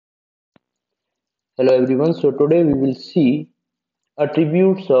Hello everyone, so today we will see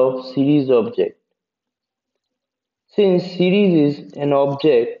attributes of series object. Since series is an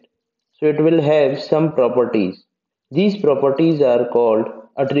object, so it will have some properties. These properties are called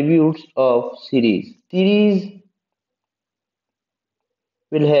attributes of series. Series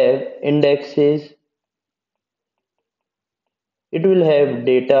will have indexes, it will have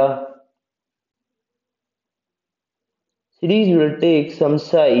data, series will take some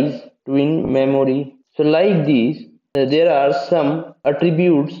size to in memory. So like these, there are some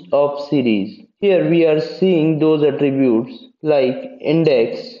attributes of series. Here we are seeing those attributes like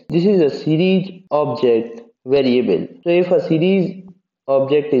index. This is a series object variable. So if a series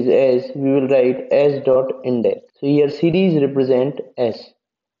object is s, we will write s.index. So here series represent s.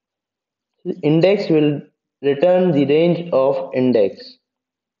 So index will return the range of index.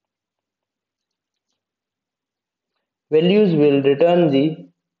 Values will return the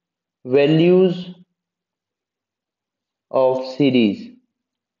values of series.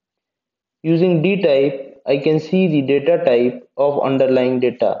 Using dtype, I can see the data type of underlying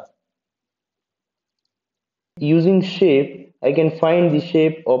data. Using shape, I can find the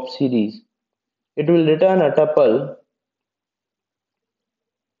shape of series. It will return a tuple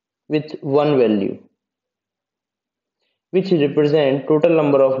with one value, which represent total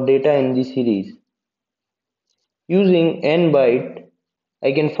number of data in the series. Using nbyte,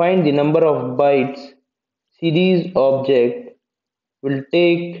 I can find the number of bytes series object will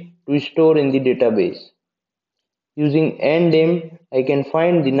take to store in the database. Using ndim, I can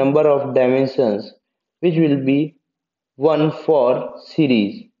find the number of dimensions, which will be 1 for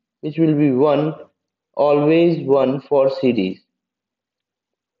series, which will be 1, always 1 for series.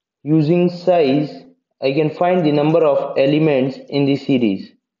 Using size, I can find the number of elements in the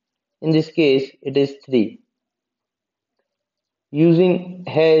series. In this case, it is 3. Using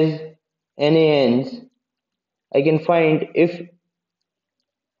hasnans, I can find if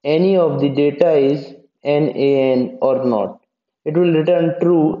any of the data is nan or not. It will return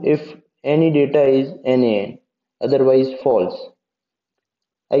true if any data is nan, otherwise false.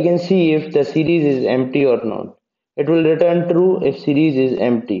 I can see if the series is empty or not. It will return true if series is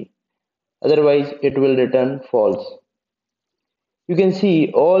empty, otherwise it will return false. You can see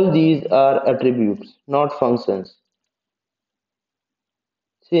all these are attributes, not functions.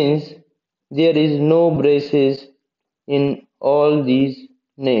 Since there is no braces in all these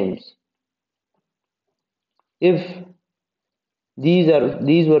names. If these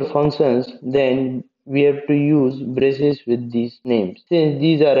were functions, then we have to use braces with these names. Since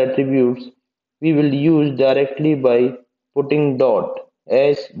these are attributes, we will use directly by putting dot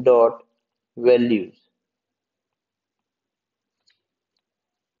s dot values.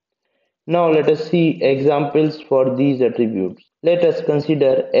 Now let us see examples for these attributes. Let us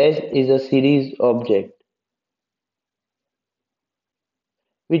consider s is a series object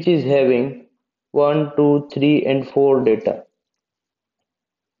which is having 1, 2, 3 and 4 data.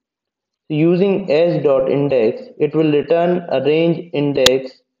 Using s.index, it will return a range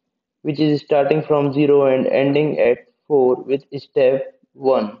index which is starting from 0 and ending at 4 with step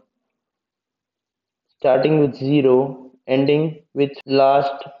 1, starting with 0, ending with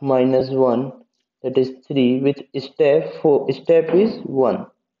last minus 1, that is 3, with step 4, step is 1.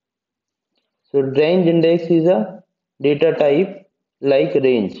 So range index is a data type like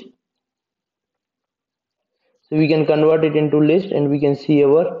range. So we can convert it into list and we can see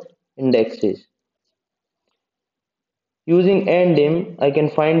our indexes. Using ndim, I can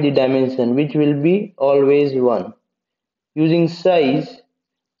find the dimension which will be always 1. Using size,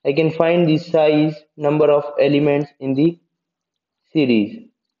 I can find the size number of elements in the series.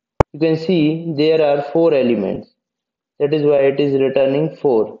 You can see there are 4 elements. That is why it is returning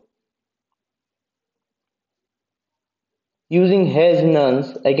 4. Using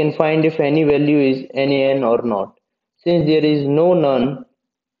hasnans, I can find if any value is nan or not. Since there is no none,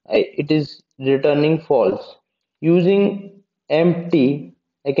 it is returning false. Using empty,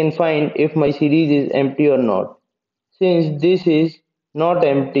 I can find if my series is empty or not. Since this is not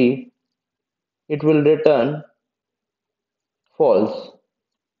empty, it will return false.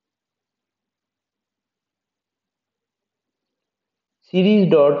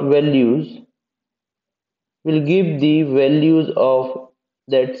 Series.values will give the values of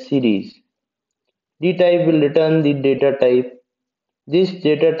that series. Dtype will return the data type. This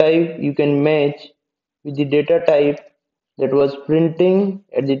data type you can match with the data type that was printing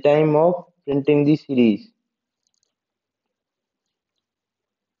at the time of printing the series.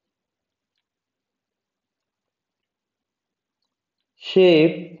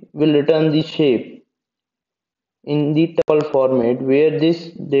 Shape will return the shape. in the tuple format, where this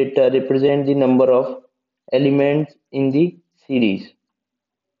data represents the number of elements in the series.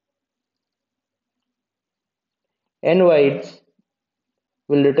 Nbytes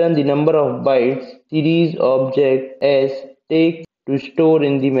will return the number of bytes series object S takes to store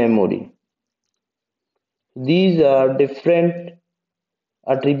in the memory. These are different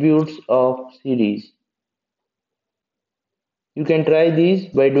attributes of series. You can try these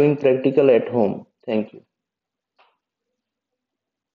by doing practical at home. Thank you.